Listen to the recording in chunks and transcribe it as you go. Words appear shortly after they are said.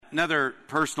another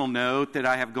personal note that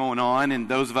I have going on, and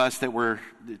those of us that were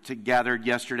gathered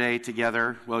yesterday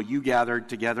together, well, you gathered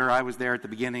together. I was there at the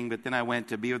beginning, but then I went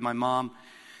to be with my mom.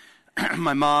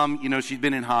 My mom, she's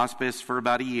been in hospice for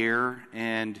about a year,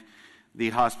 and the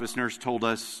hospice nurse told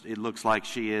us it looks like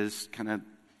she is kind of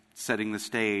setting the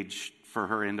stage for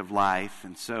her end of life.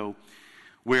 And so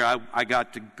I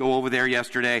got to go over there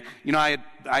yesterday. I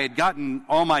had gotten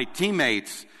all my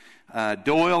teammates,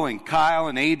 Doyle and Kyle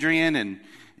and Adrian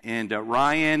and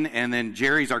Ryan, and then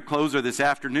Jerry's our closer this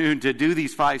afternoon, to do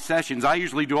these 5 sessions. I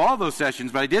usually do all those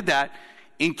sessions, but I did that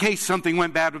in case something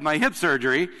went bad with my hip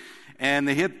surgery. And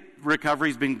the hip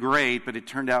recovery's been great, but it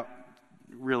turned out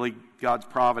really God's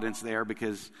providence there,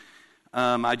 because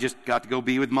I just got to go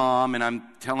be with Mom, and I'm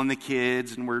telling the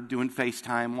kids, and we're doing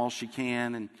FaceTime while she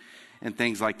can, and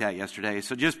things like that yesterday.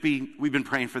 So we've been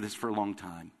praying for this for a long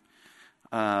time.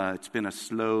 It's been a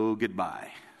slow goodbye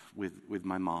with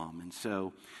my mom. And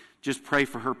so just pray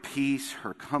for her peace,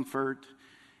 her comfort,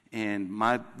 and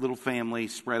my little family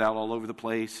spread out all over the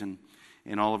place, and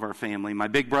all of our family. My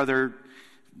big brother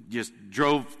just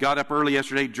got up early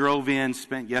yesterday, drove in,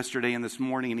 spent yesterday and this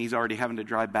morning, and he's already having to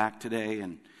drive back today.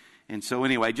 And so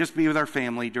anyway, just be with our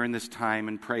family during this time,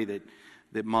 and pray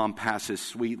that Mom passes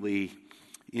sweetly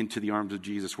into the arms of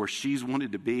Jesus, where she's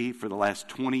wanted to be for the last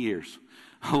 20 years.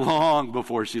 Long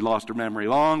before she lost her memory,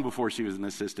 long before she was in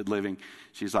assisted living.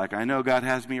 She's like, I know God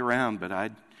has me around, but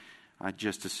I'd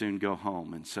just as soon go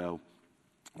home. And so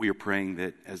we are praying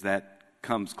that as that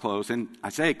comes close, and I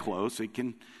say close,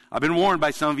 I've been warned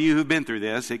by some of you who've been through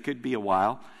this, it could be a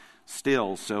while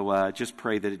still. So just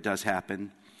pray that it does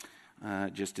happen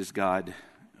just as God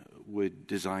would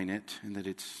design it, and that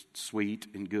it's sweet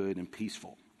and good and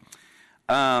peaceful.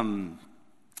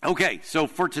 Okay, so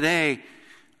for today,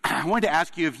 I wanted to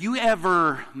ask you, have you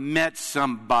ever met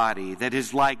somebody that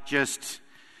is like just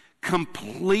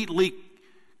completely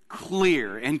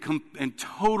clear and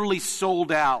totally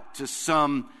sold out to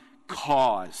some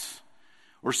cause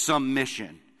or some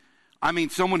mission? I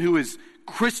mean, someone who is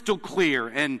crystal clear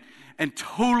and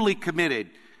totally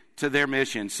committed to their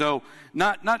mission. So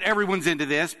not everyone's into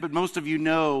this, but most of you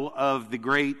know of the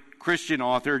great Christian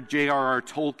author J.R.R.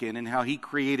 Tolkien, and how he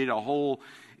created a whole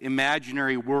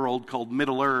imaginary world called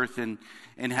Middle Earth, and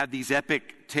had these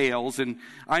epic tales. And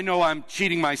I know I'm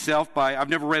cheating myself I've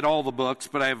never read all the books,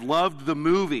 but I have loved the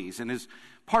movies. And as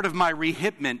part of my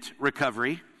rehipment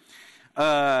recovery,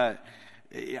 I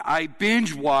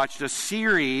binge watched a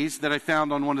series that I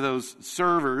found on one of those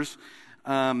servers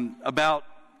about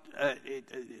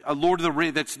a Lord of the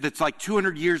Rings that's like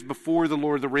 200 years before the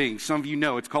Lord of the Rings. Some of you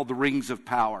know it's called The Rings of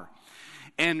Power.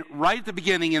 And right at the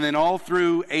beginning, and then all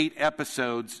through 8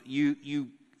 episodes,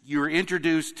 you're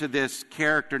introduced to this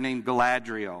character named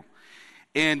Galadriel.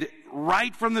 And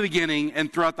right from the beginning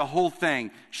and throughout the whole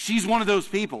thing, she's one of those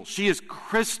people. She is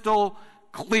crystal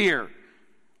clear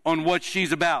on what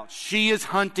she's about. She is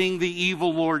hunting the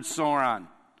evil Lord Sauron.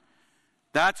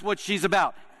 That's what she's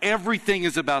about. Everything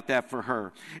is about that for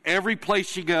her. Every place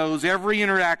she goes, every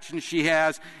interaction she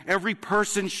has, every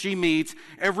person she meets,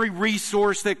 every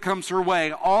resource that comes her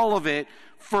way, all of it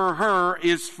for her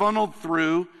is funneled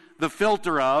through the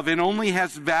filter of, and only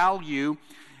has value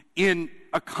in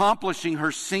accomplishing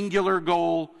her singular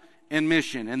goal and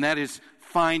mission. And that is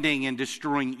finding and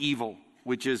destroying evil,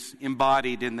 which is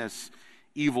embodied in this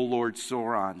evil Lord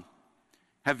Sauron.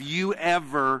 Have you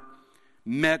ever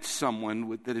met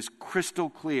someone that is crystal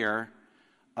clear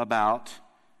about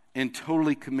and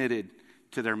totally committed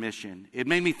to their mission? It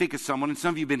made me think of someone, and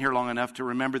some of you have been here long enough to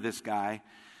remember this guy,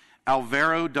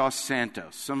 Alvaro dos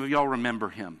Santos. Some of y'all remember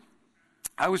him.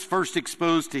 I was first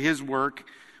exposed to his work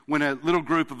when a little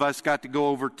group of us got to go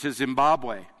over to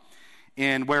Zimbabwe,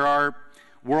 and where our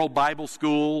World Bible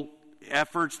School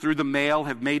efforts through the mail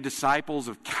have made disciples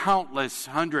of countless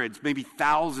hundreds, maybe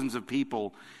thousands of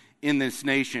people in this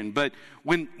nation. But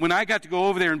when I got to go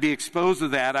over there and be exposed to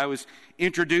that, I was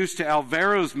introduced to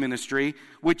Alvaro's ministry,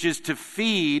 which is to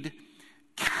feed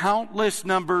countless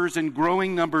numbers and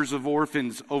growing numbers of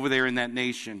orphans over there in that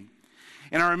nation.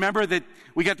 And I remember that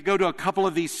we got to go to a couple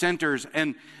of these centers,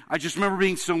 and I just remember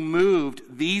being so moved.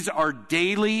 These are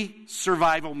daily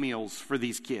survival meals for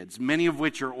these kids, many of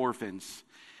which are orphans.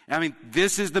 I mean,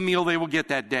 this is the meal they will get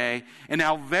that day. And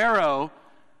Alvaro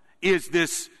is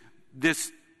this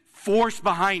force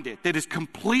behind it that is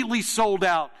completely sold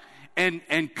out and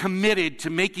committed to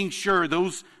making sure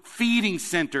those feeding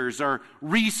centers are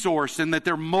resourced and that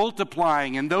they're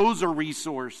multiplying and those are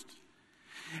resourced.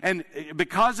 And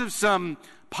because of some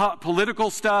political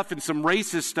stuff and some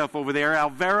racist stuff over there,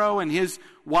 Alvaro and his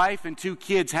wife and 2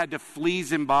 kids had to flee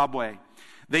Zimbabwe.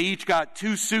 They each got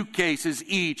 2 suitcases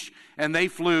each, and they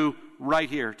flew right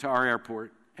here to our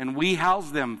airport. And we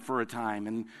housed them for a time,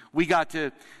 and we got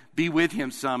to be with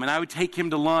him some. And I would take him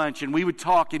to lunch, and we would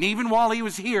talk. And even while he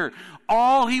was here,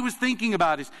 all he was thinking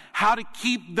about is how to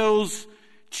keep those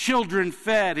children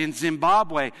fed in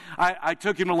Zimbabwe. I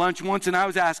took him to lunch once, and I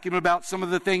was asking him about some of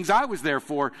the things I was there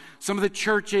for. Some of the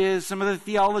churches, some of the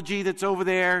theology that's over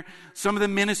there, some of the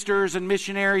ministers and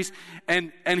missionaries.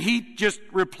 And he just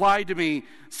replied to me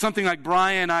something like,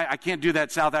 Brian, I can't do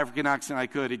that South African accent I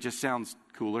could. It just sounds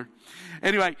cooler.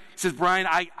 Anyway, he says, Brian,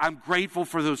 I'm grateful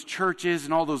for those churches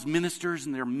and all those ministers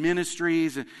and their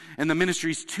ministries and the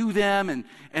ministries to them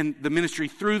and the ministry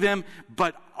through them.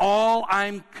 But all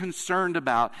I'm concerned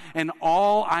about and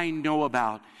all I know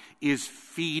about is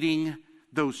feeding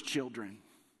those children,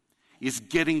 is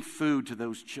getting food to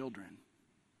those children.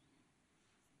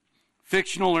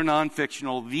 Fictional or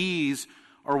non-fictional, these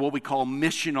are what we call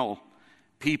missional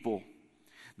people.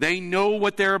 They know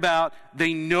what they're about.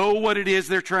 They know what it is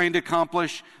they're trying to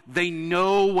accomplish. They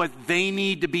know what they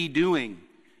need to be doing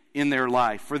in their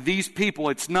life. For these people,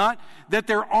 it's not that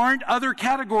there aren't other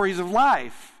categories of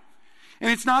life.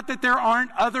 And it's not that there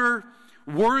aren't other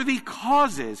worthy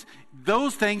causes.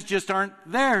 Those things just aren't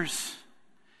theirs.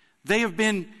 They have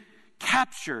been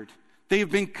captured. They have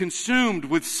been consumed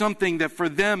with something that for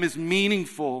them is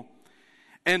meaningful.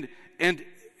 And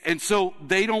so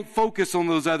they don't focus on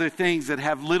those other things that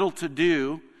have little to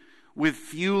do with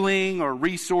fueling or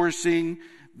resourcing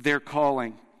their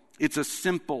calling. It's a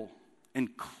simple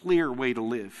and clear way to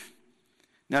live.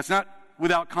 Now, it's not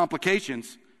without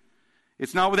complications.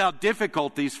 It's not without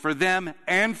difficulties for them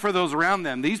and for those around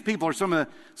them. These people are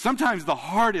sometimes the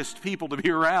hardest people to be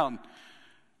around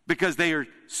because they are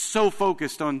so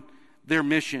focused on their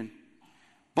mission.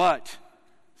 But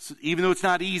even though it's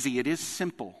not easy, it is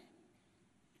simple.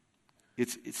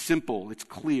 It's simple, it's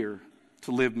clear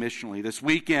to live missionally. This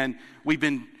weekend, we've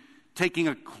been taking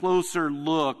a closer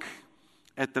look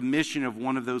at the mission of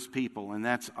one of those people, and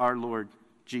that's our Lord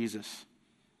Jesus.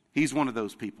 He's one of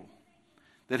those people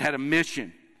that had a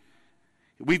mission.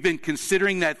 We've been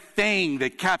considering that thing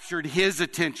that captured his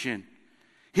attention,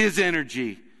 his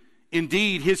energy,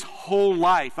 indeed his whole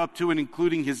life up to and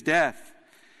including his death.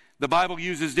 The Bible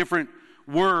uses different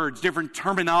words, different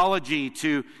terminology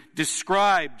to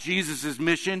describe Jesus'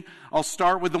 mission. I'll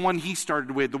start with the one he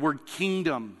started with, the word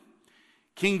kingdom.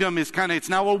 Kingdom is it's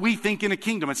not what we think in a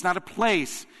kingdom. It's not a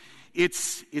place.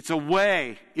 It's a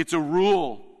way. It's a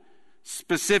rule.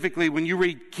 Specifically, when you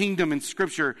read kingdom in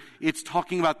Scripture, it's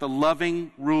talking about the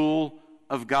loving rule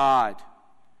of God.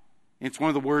 It's one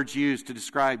of the words used to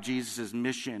describe Jesus'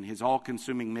 mission. His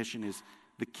all-consuming mission is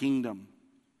the kingdom.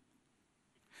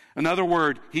 Another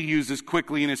word he uses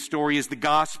quickly in his story is the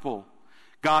gospel.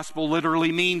 Gospel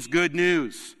literally means good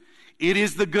news. It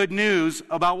is the good news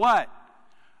about what?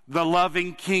 The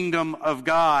loving kingdom of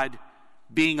God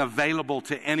being available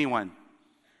to anyone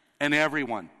and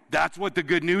everyone. That's what the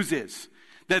good news is.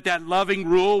 That loving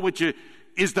rule, which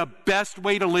is the best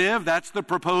way to live, that's the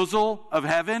proposal of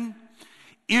heaven,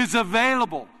 is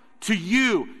available to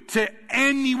you, to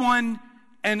anyone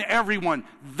and everyone.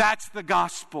 That's the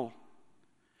gospel.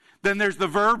 Then there's the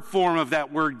verb form of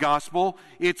that word gospel.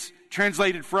 It's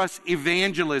translated for us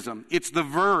evangelism. It's the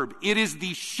verb. It is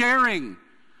the sharing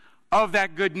of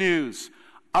that good news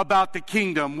about the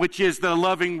kingdom, which is the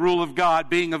loving rule of God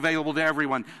being available to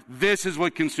everyone. This is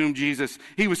what consumed Jesus.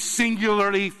 He was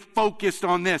singularly focused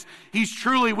on this. He's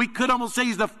truly, we could almost say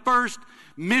he's the first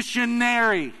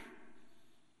missionary.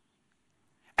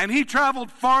 And he traveled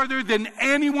farther than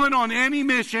anyone on any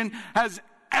mission has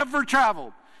ever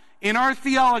traveled. In our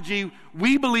theology,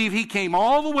 we believe he came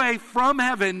all the way from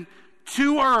heaven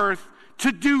to earth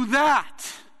to do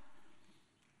that.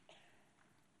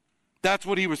 That's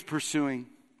what he was pursuing.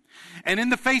 And in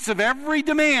the face of every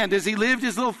demand, as he lived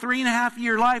his little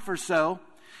 3.5-year life or so,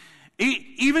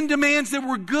 even demands that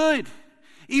were good,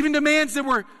 even demands that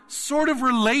were sort of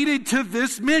related to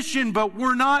this mission, but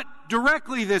were not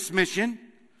directly this mission,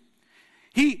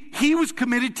 He was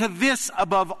committed to this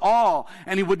above all,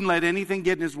 and he wouldn't let anything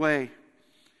get in his way.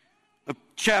 A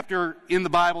chapter in the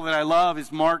Bible that I love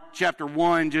is Mark chapter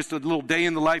 1, just a little day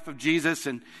in the life of Jesus,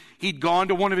 and he'd gone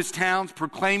to one of his towns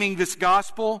proclaiming this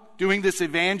gospel, doing this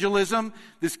evangelism,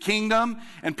 this kingdom,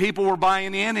 and people were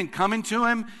buying in and coming to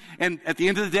him, and at the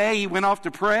end of the day, he went off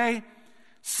to pray.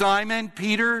 Simon,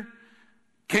 Peter,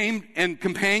 came and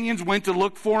companions went to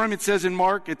look for him. It says in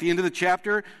Mark at the end of the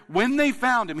chapter, when they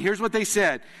found him, here's what they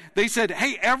said. They said,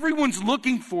 "Hey, everyone's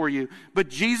looking for you." But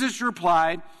Jesus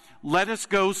replied, "Let us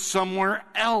go somewhere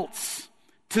else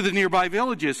to the nearby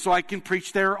villages so I can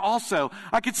preach there also."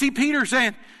 I could see Peter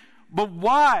saying, But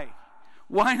why?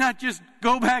 Why not just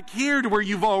go back here to where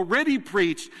you've already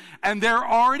preached and they're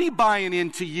already buying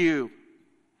into you?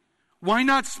 Why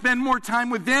not spend more time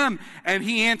with them? And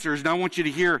he answers, and I want you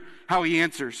to hear how he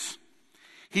answers.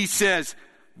 He says,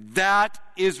 that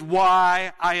is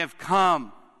why I have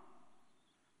come.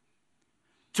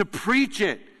 To preach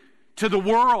it to the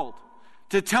world.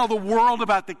 To tell the world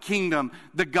about the kingdom,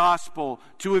 the gospel.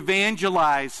 To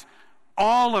evangelize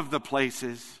all of the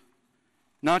places.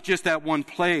 Not just that one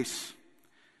place.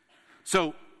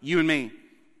 So, you and me.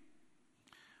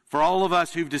 For all of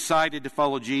us who've decided to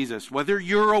follow Jesus, whether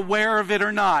you're aware of it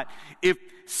or not, if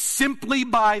simply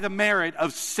by the merit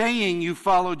of saying you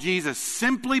follow Jesus,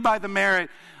 simply by the merit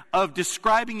of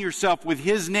describing yourself with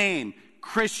his name,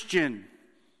 Christian,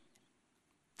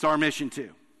 it's our mission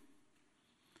too.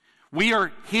 We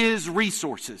are his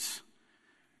resources.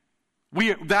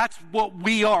 That's what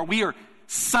we are. We are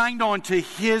signed on to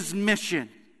his mission.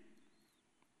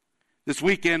 This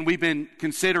weekend, we've been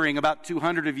considering, about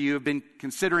 200 of you have been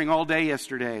considering all day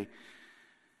yesterday,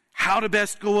 how to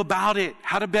best go about it,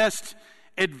 how to best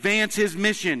advance his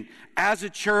mission as a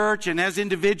church and as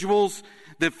individuals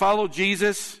that follow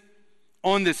Jesus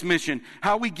on this mission,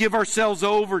 how we give ourselves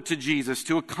over to Jesus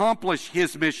to accomplish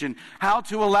his mission, how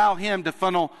to allow him to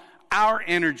funnel our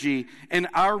energy and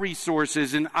our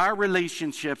resources and our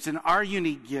relationships and our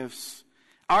unique gifts,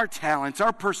 our talents,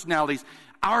 our personalities,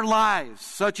 our lives,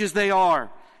 such as they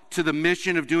are, to the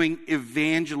mission of doing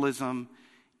evangelism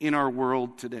in our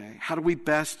world today. How do we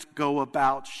best go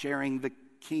about sharing the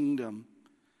kingdom,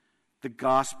 the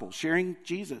gospel, sharing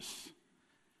Jesus?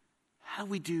 How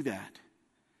do we do that?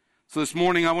 So this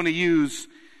morning I want to use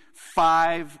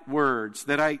 5 words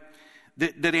that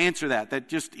answer that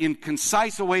just in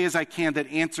concise a way as I can, that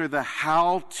answer the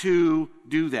how to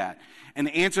do that. And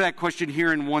answer that question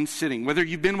here in one sitting. Whether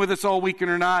you've been with us all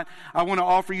weekend or not, I want to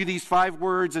offer you these 5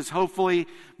 words as hopefully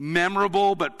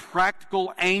memorable but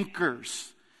practical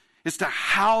anchors as to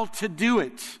how to do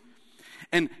it.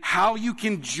 And how you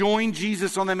can join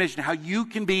Jesus on that mission. How you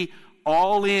can be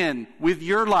all in with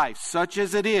your life, such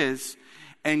as it is,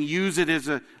 and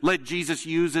let Jesus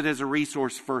use it as a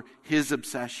resource for his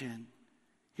obsession,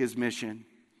 his mission.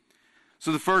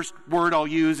 So the first word I'll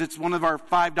use, it's one of our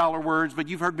 $5 words, but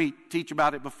you've heard me teach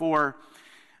about it before.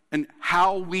 And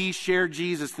how we share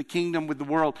Jesus, the kingdom, with the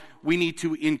world, we need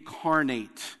to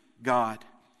incarnate God.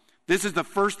 This is the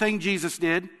first thing Jesus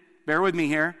did. Bear with me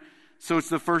here. So it's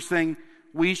the first thing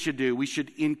we should do. We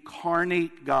should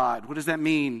incarnate God. What does that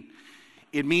mean?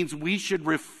 It means we should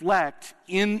reflect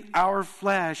in our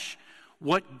flesh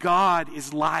what God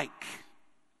is like.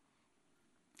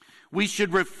 We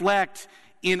should reflect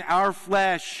in our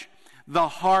flesh the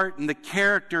heart and the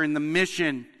character and the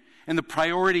mission and the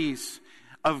priorities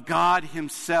of God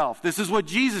himself. This is what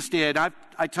Jesus did. I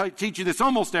teach you this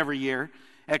almost every year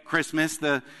at Christmas.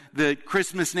 The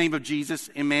Christmas name of Jesus,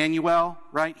 Emmanuel,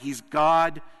 right? He's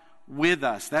God with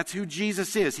us. That's who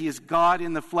Jesus is. He is God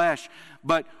in the flesh.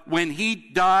 But when he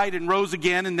died and rose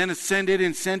again and then ascended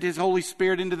and sent his Holy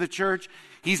Spirit into the church,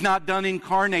 he's not done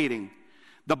incarnating.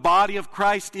 The body of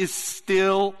Christ is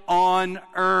still on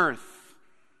earth.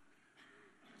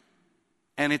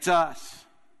 And it's us.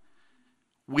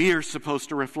 We are supposed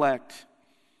to reflect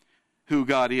who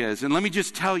God is. And let me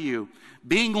just tell you,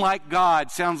 being like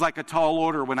God sounds like a tall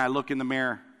order when I look in the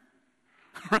mirror.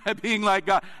 Right? Being like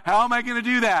God. How am I going to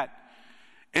do that?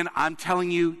 And I'm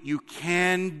telling you, you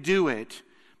can do it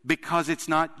because it's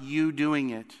not you doing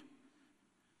it.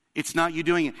 It's not you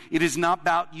doing it. It is not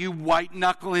about you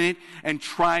white-knuckling it and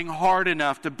trying hard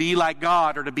enough to be like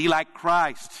God or to be like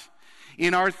Christ.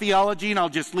 In our theology, and I'll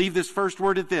just leave this first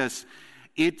word at this,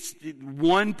 it's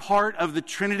one part of the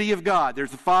Trinity of God.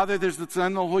 There's the Father, there's the Son,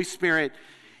 and the Holy Spirit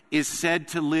is said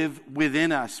to live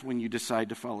within us when you decide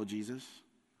to follow Jesus.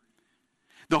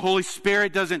 The Holy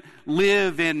Spirit doesn't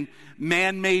live in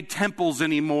man-made temples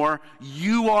anymore.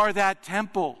 You are that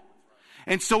temple.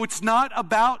 And so it's not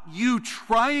about you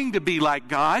trying to be like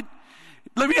God.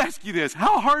 Let me ask you this.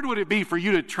 How hard would it be for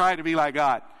you to try to be like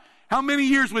God? How many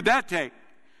years would that take?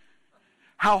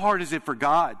 How hard is it for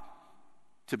God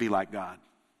to be like God?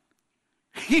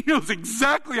 He knows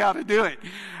exactly how to do it.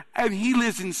 And he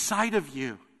lives inside of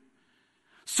you.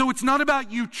 So it's not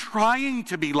about you trying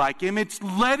to be like him. It's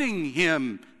letting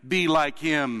him be like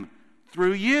him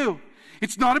through you.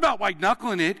 It's not about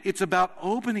white-knuckling it. It's about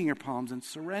opening your palms and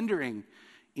surrendering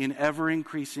in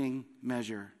ever-increasing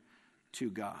measure to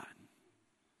God.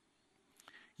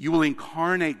 You will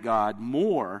incarnate God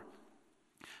more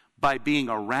by being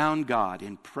around God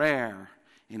in prayer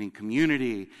and in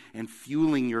community and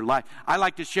fueling your life. I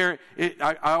like to share it.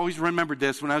 I always remembered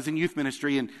this when I was in youth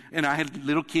ministry, and I had a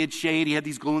little kid, Shade. He had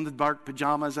these glow-in-the-dark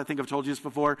pajamas. I think I've told you this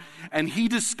before. And he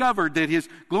discovered that his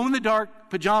glow-in-the-dark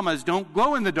pajamas don't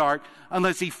glow in the dark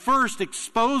unless he first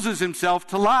exposes himself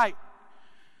to light.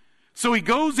 So he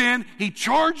goes in, he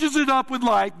charges it up with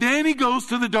light, then he goes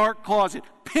to the dark closet,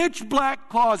 pitch black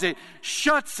closet,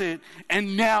 shuts it,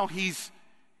 and now he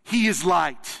is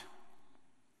light.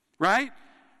 Right?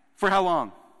 For how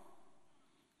long?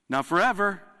 Not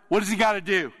forever. What does he got to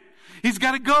do? He's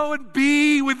got to go and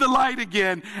be with the light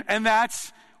again, and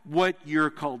that's what you're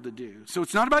called to do. So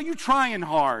it's not about you trying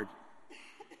hard.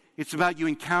 It's about you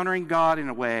encountering God in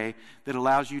a way that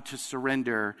allows you to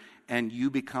surrender and you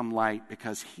become light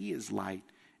because he is light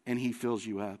and he fills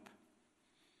you up.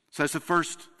 So that's the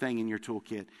first thing in your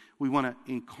toolkit. We want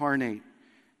to incarnate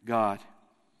God.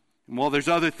 And while there's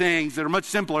other things that are much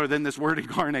simpler than this word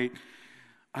incarnate,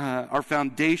 our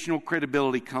foundational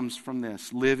credibility comes from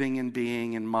this, living and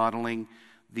being and modeling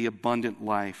the abundant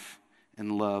life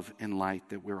and love and light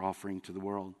that we're offering to the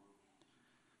world.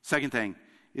 Second thing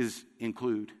is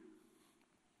include.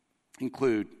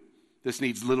 Include. This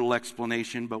needs little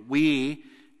explanation, but we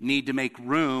need to make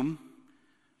room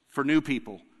for new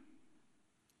people.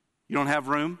 You don't have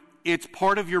room? It's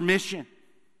part of your mission.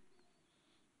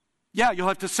 Yeah, you'll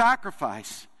have to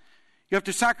sacrifice. You have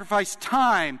to sacrifice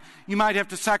time. You might have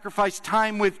to sacrifice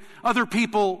time with other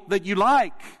people that you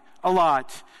like a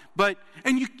lot.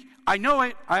 I know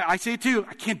it. I say it too.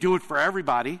 I can't do it for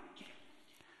everybody.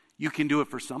 You can do it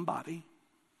for somebody.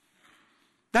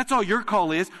 That's all your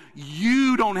call is.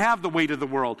 You don't have the weight of the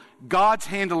world. God's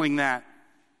handling that.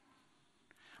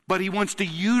 But he wants to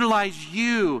utilize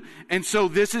you. And so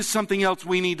this is something else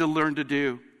we need to learn to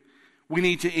do. We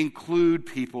need to include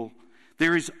people.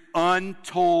 There is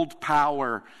untold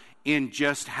power in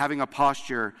just having a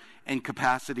posture and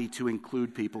capacity to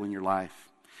include people in your life.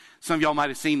 Some of y'all might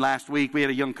have seen last week, we had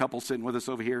a young couple sitting with us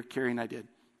over here. Carrie and I did.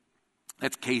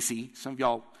 That's Casey. Some of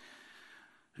y'all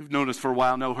who've known us for a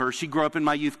while know her. She grew up in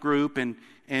my youth group,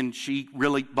 and she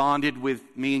really bonded with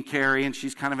me and Carrie, and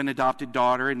she's kind of an adopted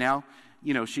daughter. And now,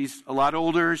 she's a lot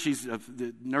older. She's a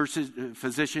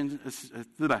physician,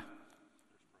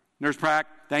 nurse prac,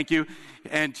 thank you.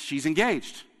 And she's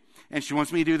engaged. And she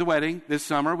wants me to do the wedding this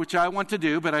summer, which I want to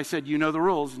do, but I said, you know the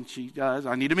rules. And she does.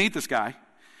 I need to meet this guy.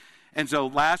 And so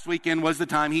last weekend was the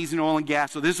time. He's in oil and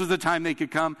gas, so this was the time they could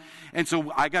come. And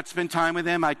so I got to spend time with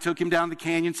him. I took him down the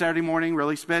canyon Saturday morning,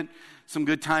 really spent some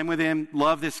good time with him.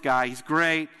 Love this guy. He's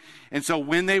great. And so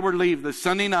when they were leaving, the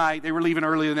Sunday night, they were leaving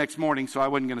early the next morning, so I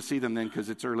wasn't going to see them then because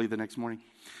it's early the next morning.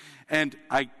 And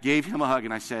I gave him a hug,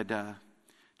 and I said,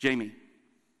 Jamie,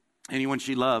 anyone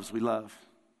she loves, we love.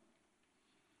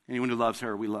 Anyone who loves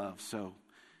her, we love. So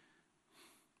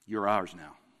you're ours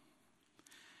now.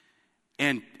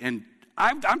 And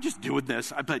I'm just doing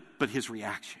this, but his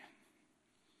reaction.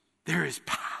 There is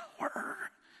power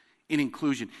in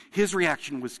inclusion. His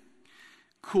reaction was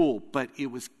cool, but it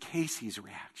was Casey's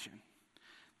reaction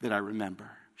that I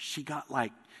remember. She got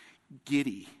like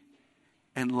giddy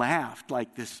and laughed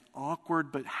like this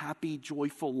awkward but happy,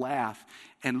 joyful laugh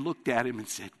and looked at him and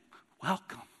said,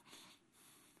 welcome.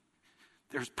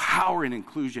 There's power in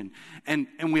inclusion. And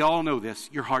we all know this.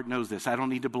 Your heart knows this. I don't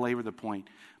need to belabor the point.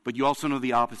 But you also know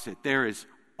the opposite. There is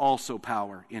also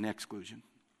power in exclusion.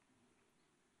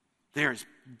 There is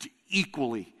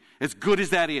equally, as good as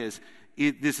that is,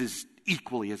 this is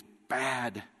equally as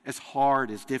bad, as hard,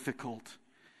 as difficult.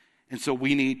 And so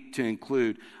we need to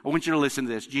include. I want you to listen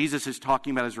to this. Jesus is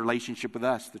talking about his relationship with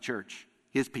us, the church,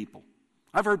 his people.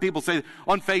 I've heard people say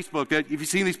on Facebook that if you've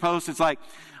seen these posts, it's like,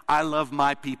 I love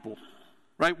my people.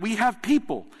 Right? We have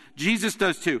people. Jesus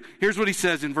does too. Here's what he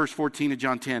says in verse 14 of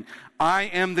John 10. I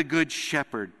am the good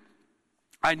shepherd.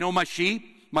 I know my sheep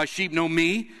know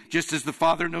me, just as the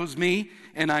Father knows me,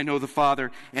 and I know the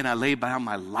Father, and I lay down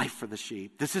my life for the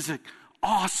sheep. This is an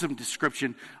awesome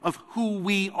description of who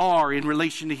we are in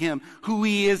relation to him, who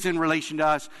he is in relation to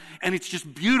us. And it's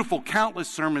just beautiful. Countless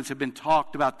sermons have been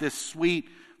talked about this sweet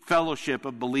fellowship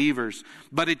of believers.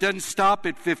 But it doesn't stop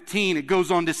at 15. It goes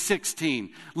on to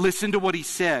 16. Listen to what he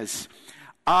says.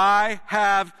 I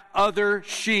have other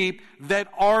sheep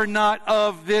that are not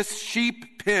of this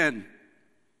sheep pen.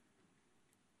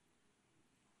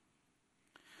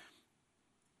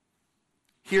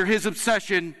 Hear his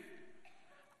obsession.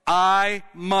 I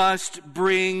must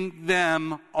bring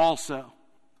them also.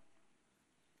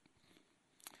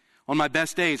 On my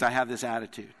best days, I have this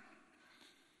attitude.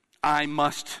 I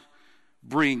must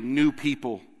bring new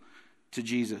people to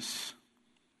Jesus.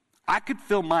 I could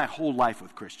fill my whole life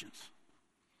with Christians.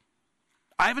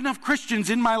 I have enough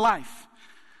Christians in my life.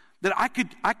 that I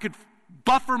could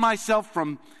buffer myself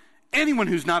from anyone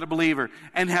who's not a believer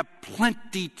and have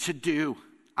plenty to do.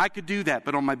 I could do that,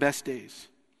 but on my best days,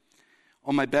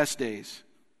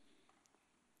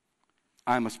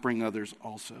 I must bring others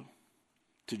also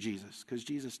to Jesus, because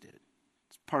Jesus did.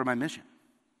 It's part of my mission.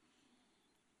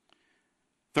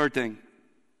 Third thing,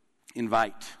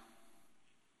 invite.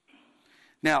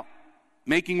 Now,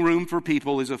 making room for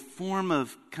people is a form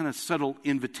of kind of subtle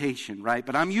invitation, right?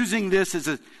 But I'm using this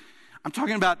I'm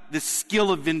talking about the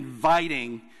skill of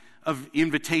inviting, of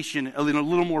invitation in a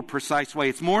little more precise way.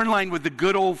 It's more in line with the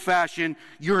good old-fashioned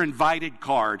you're invited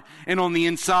card. And on the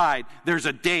inside, there's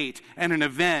a date and an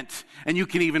event, and you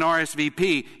can even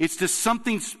RSVP. It's just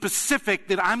something specific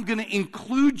that I'm going to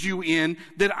include you in,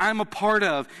 that I'm a part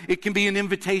of. It can be an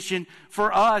invitation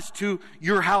for us to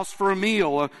your house for a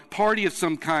meal, a party of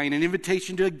some kind, an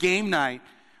invitation to a game night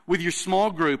with your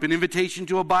small group, an invitation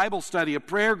to a Bible study, a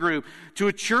prayer group, to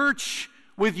a church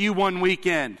with you one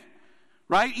weekend.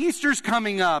 Right? Easter's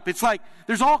coming up. It's like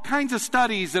there's all kinds of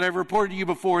studies that I've reported to you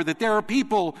before that there are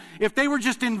people, if they were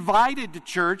just invited to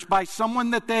church by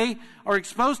someone that they are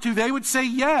exposed to, they would say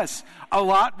yes. A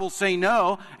lot will say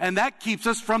no, and that keeps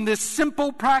us from this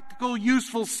simple, practical,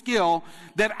 useful skill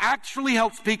that actually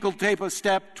helps people take a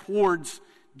step towards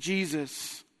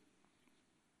Jesus.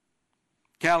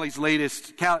 Callie's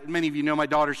many of you know my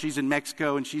daughter, she's in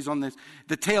Mexico, and she's on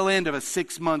the tail end of a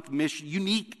 6-month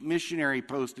unique missionary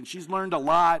post, and she's learned a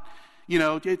lot. You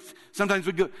know, sometimes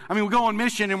we go on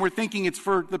mission and we're thinking it's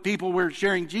for the people we're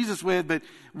sharing Jesus with, but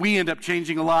we end up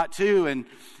changing a lot too, and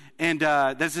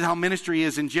this is how ministry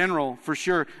is in general, for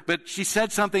sure. But she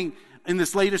said something in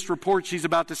this latest report she's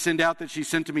about to send out that she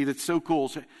sent to me that's so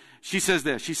cool. She says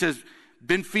this, she says,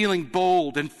 been feeling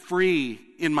bold and free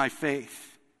in my faith.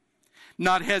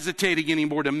 Not hesitating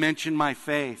anymore to mention my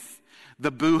faith,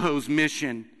 the Buho's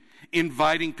mission,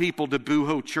 inviting people to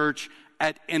Buho Church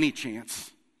at any chance.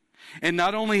 And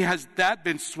not only has that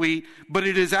been sweet, but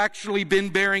it has actually been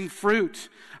bearing fruit.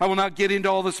 I will not get into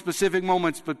all the specific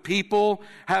moments, but people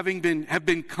have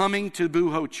been coming to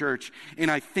Buho Church,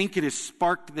 and I think it has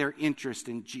sparked their interest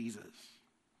in Jesus.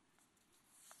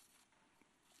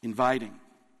 Inviting.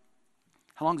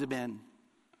 How long has it been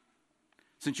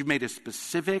since you've made a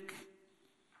specific,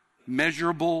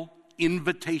 measurable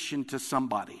invitation to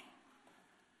somebody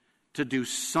to do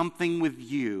something with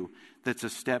you that's a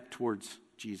step towards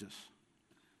Jesus?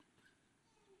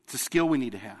 It's a skill we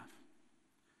need to have.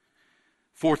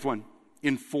 Fourth one,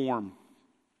 inform.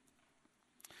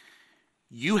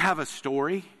 You have a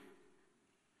story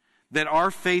that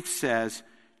our faith says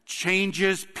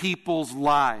changes people's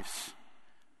lives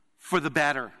for the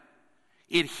better.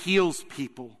 It heals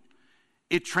people.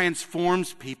 It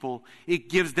transforms people. It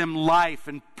gives them life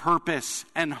and purpose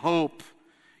and hope.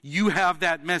 You have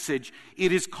that message.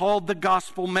 It is called the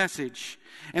gospel message.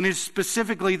 And is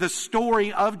specifically the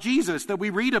story of Jesus that we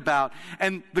read about.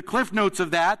 And the cliff notes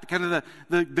of that, kind of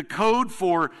the code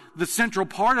for the central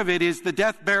part of it, is the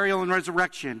death, burial, and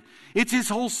resurrection. It's his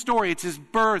whole story. It's his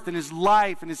birth and his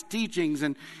life and his teachings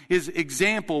and his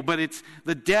example. But it's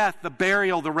the death, the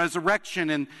burial, the resurrection,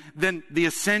 and then the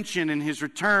ascension and his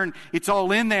return. It's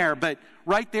all in there. But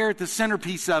right there at the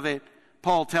centerpiece of it,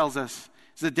 Paul tells us,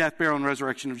 is the death, burial, and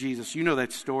resurrection of Jesus. You know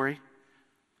that story.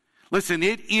 Listen,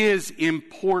 it is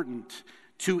important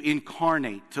to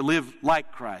incarnate, to live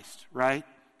like Christ, right?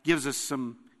 Gives us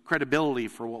some credibility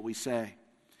for what we say.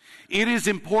 It is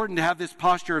important to have this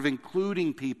posture of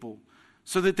including people,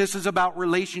 so that this is about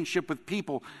relationship with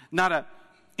people, not a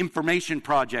information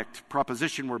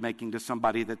proposition we're making to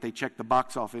somebody that they check the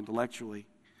box off intellectually.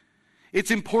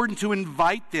 It's important to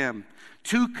invite them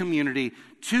to community,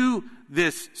 to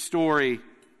this story.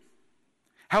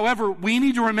 However, we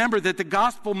need to remember that the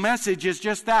gospel message is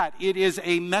just that. It is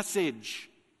a message.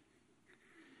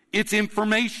 It's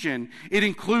information. It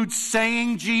includes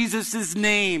saying Jesus'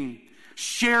 name,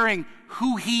 sharing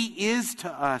who he is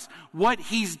to us, what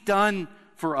he's done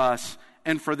for us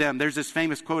and for them. There's this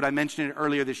famous quote. I mentioned it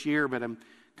earlier this year, but I'm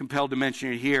compelled to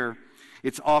mention it here.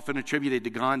 It's often attributed to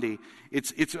Gandhi.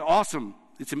 It's awesome.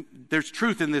 There's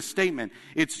truth in this statement.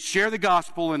 It's share the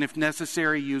gospel and, if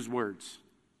necessary, use words.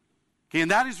 Okay,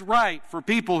 and that is right for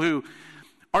people who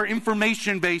are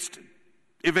information-based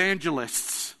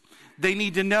evangelists. They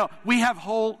need to know. We have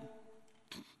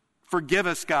forgive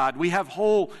us, God, we have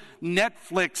whole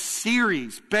Netflix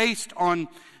series based on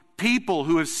people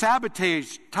who have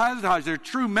sabotaged their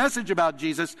true message about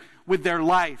Jesus with their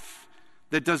life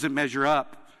that doesn't measure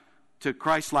up to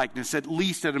Christ-likeness, at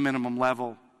least at a minimum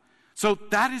level. So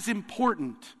that is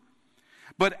important.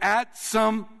 But at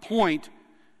some point,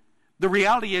 the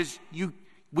reality is you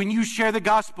when you share the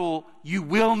gospel, you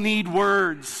will need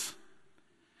words.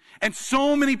 And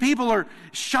so many people are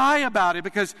shy about it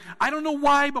because I don't know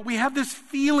why, but we have this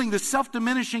feeling, this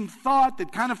self-diminishing thought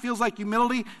that kind of feels like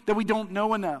humility, that we don't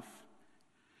know enough.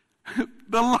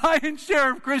 The lion's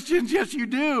share of Christians, yes, you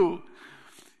do.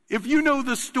 If you know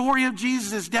the story of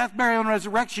Jesus' death, burial, and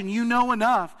resurrection, you know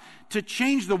enough to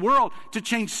change the world, to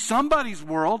change somebody's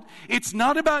world. It's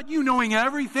not about you knowing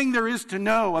everything there is to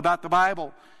know about the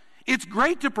Bible. It's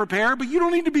great to prepare, but you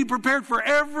don't need to be prepared for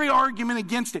every argument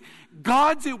against it.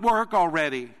 God's at work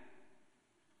already.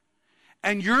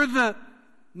 And you're the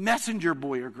messenger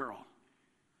boy or girl.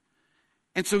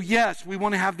 And so, yes, we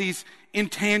want to have these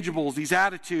intangibles, these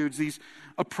attitudes, these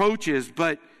approaches,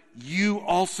 but you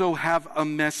also have a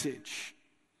message.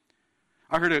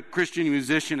 I heard a Christian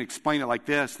musician explain it like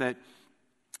this, that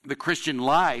the Christian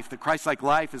life, the Christ-like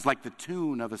life, is like the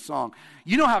tune of a song.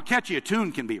 You know how catchy a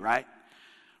tune can be, right?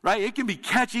 Right? It can be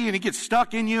catchy and it gets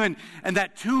stuck in you, and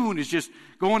that tune is just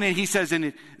going in. He says,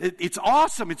 and it's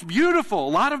awesome. It's beautiful.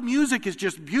 A lot of music is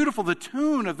just beautiful. The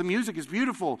tune of the music is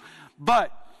beautiful.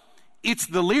 But it's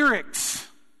the lyrics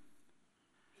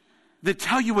that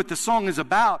tell you what the song is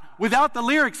about. Without the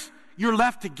lyrics, you're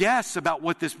left to guess about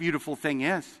what this beautiful thing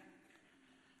is.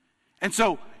 And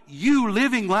so you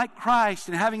living like Christ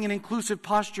and having an inclusive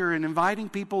posture and inviting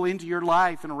people into your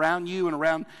life and around you and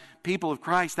around people of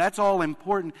Christ, that's all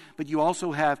important, but you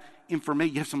also have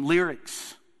information, you have some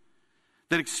lyrics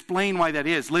that explain why that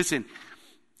is. Listen,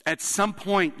 at some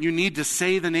point you need to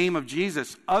say the name of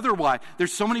Jesus. Otherwise,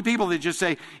 there's so many people that just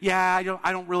say, yeah,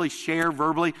 I don't really share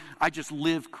verbally, I just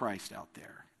live Christ out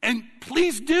there. And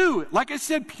please do. Like I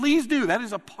said, please do. That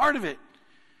is a part of it.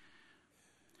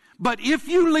 But if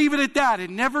you leave it at that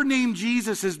and never name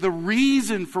Jesus as the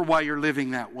reason for why you're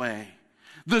living that way,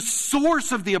 the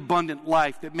source of the abundant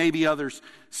life that maybe others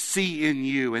see in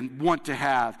you and want to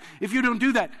have, if you don't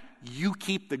do that, you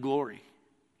keep the glory.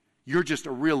 You're just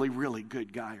a really, really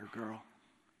good guy or girl.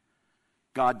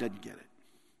 God doesn't get it.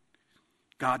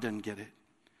 God doesn't get it.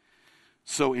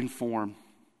 So inform.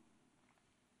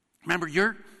 Remember,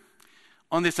 you're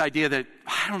on this idea that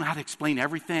I don't know how to explain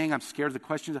everything. I'm scared of the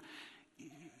questions.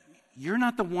 You're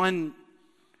not the one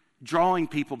drawing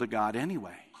people to God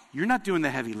anyway. You're not doing the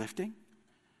heavy lifting.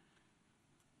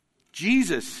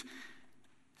 Jesus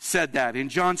said that in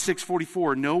John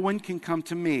 6:44, no one can come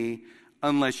to me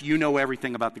unless you know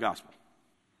everything about the gospel.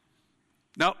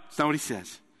 No, it's not what he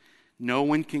says. No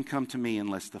one can come to me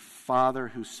unless the Father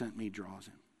who sent me draws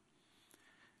him.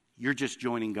 You're just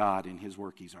joining God in his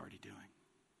work he's already doing.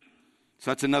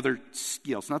 So that's another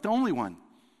skill. It's not the only one,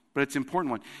 but it's an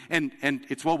important one. And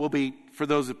it's what we'll be, for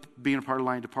those being a part of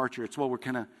Lion Departure, it's what we're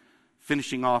kind of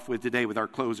finishing off with today with our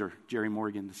closer, Jerry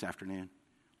Morgan, this afternoon.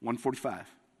 1:45.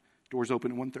 Doors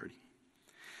open at 1:30.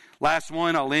 Last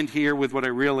one, I'll end here with what I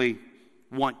really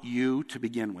want you to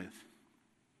begin with.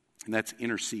 And that's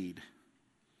intercede.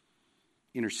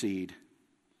 Intercede.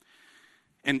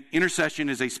 And intercession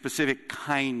is a specific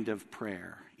kind of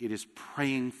prayer. It is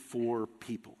praying for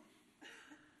people.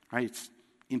 Right? It's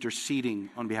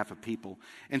interceding on behalf of people.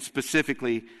 And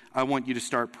specifically, I want you to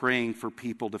start praying for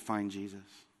people to find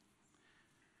Jesus.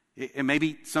 And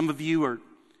maybe some of you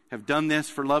have done this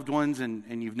for loved ones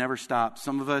and you've never stopped.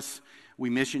 Some of us, we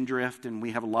mission drift and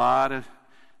we have a lot of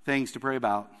things to pray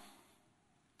about.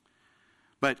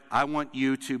 But I want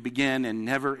you to begin and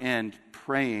never end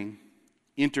praying,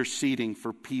 interceding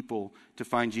for people to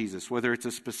find Jesus. Whether it's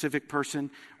a specific person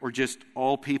or just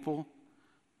all people,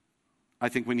 I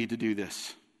think we need to do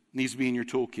this. It needs to be in your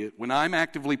toolkit. When I'm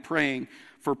actively praying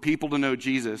for people to know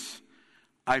Jesus,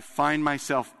 I find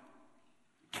myself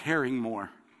caring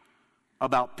more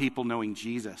about people knowing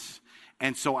Jesus.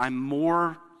 And so I'm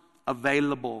more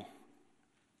available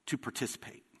to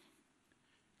participate,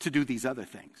 to do these other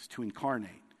things, to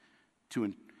incarnate,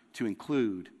 to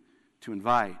include, to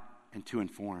invite, and to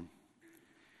inform.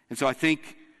 And so I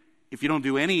think if you don't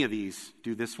do any of these,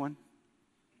 do this one,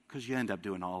 because you end up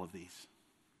doing all of these.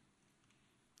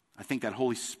 I think that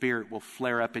Holy Spirit will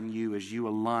flare up in you as you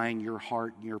align your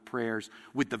heart and your prayers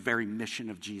with the very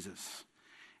mission of Jesus.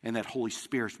 And that Holy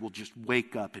Spirit will just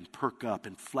wake up and perk up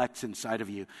and flex inside of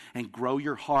you and grow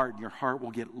your heart. And your heart will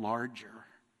get larger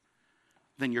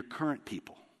than your current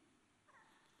people.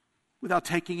 Without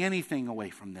taking anything away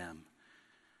from them.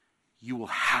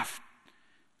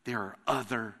 There are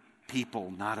other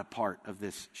people not a part of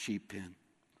this sheep pen.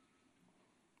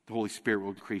 The Holy Spirit will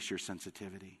increase your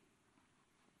sensitivity.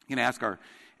 I'm going to ask our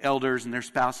elders and their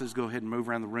spouses go ahead and move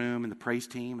around the room, and the praise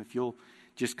team, if you'll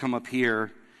just come up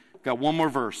here. Got one more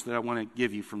verse that I want to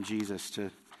give you from Jesus to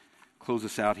close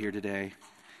us out here today.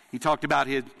 He talked about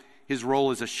his role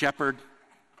as a shepherd.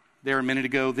 there a minute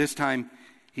ago. This time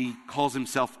he calls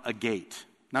himself a gate.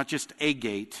 Not just a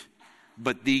gate,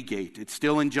 but the gate. It's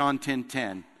still in John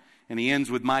 10:10. And he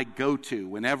ends with my go-to.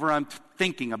 Whenever I'm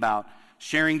thinking about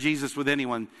sharing Jesus with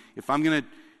anyone, if I'm going to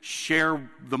share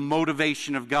the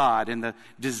motivation of God and the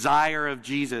desire of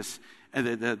Jesus, and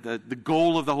the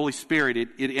goal of the Holy Spirit,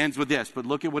 it ends with this. But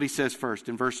look at what he says first.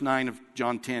 In verse 9 of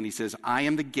John 10, he says, I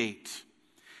am the gate.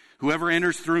 Whoever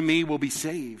enters through me will be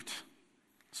saved.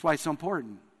 That's why it's so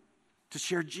important to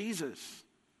share Jesus.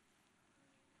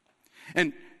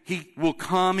 And he will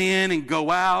come in and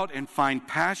go out and find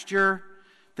pasture.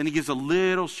 Then he gives a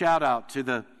little shout out to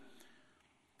the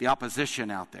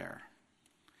opposition out there.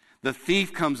 The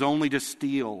thief comes only to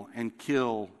steal and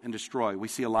kill and destroy. We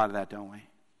see a lot of that, don't we?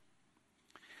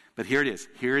 But here it is.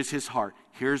 Here is his heart.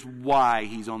 Here's why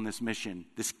he's on this mission,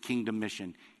 this kingdom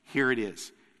mission. Here it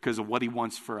is, because of what he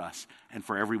wants for us and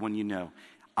for everyone you know.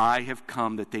 I have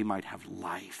come that they might have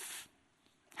life,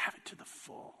 have it to the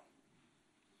full.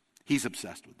 He's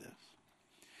obsessed with this.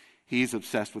 He's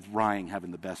obsessed with Ryan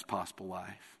having the best possible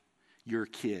life. Your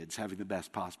kids having the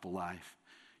best possible life.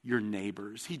 Your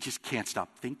neighbors. He just can't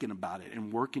stop thinking about it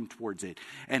and working towards it.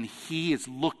 And he is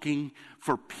looking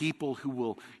for people who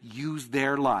will use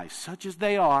their lives, such as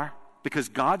they are, because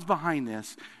God's behind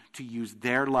this, to use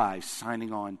their lives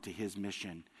signing on to his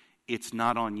mission. It's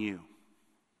not on you.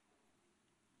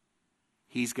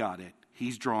 He's got it.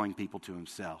 He's drawing people to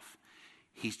himself.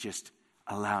 He's just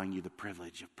allowing you the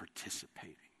privilege of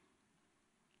participating.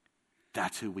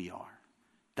 That's who we are.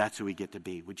 That's who we get to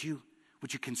be. Would you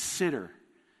consider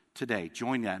today,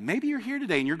 join that. Maybe you're here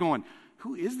today and you're going,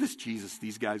 who is this Jesus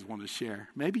these guys want to share?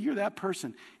 Maybe you're that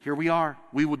person. Here we are.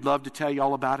 We would love to tell you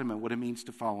all about him and what it means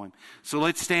to follow him. So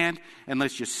let's stand and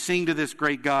let's just sing to this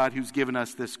great God who's given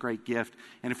us this great gift.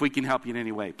 And if we can help you in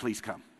any way, please come.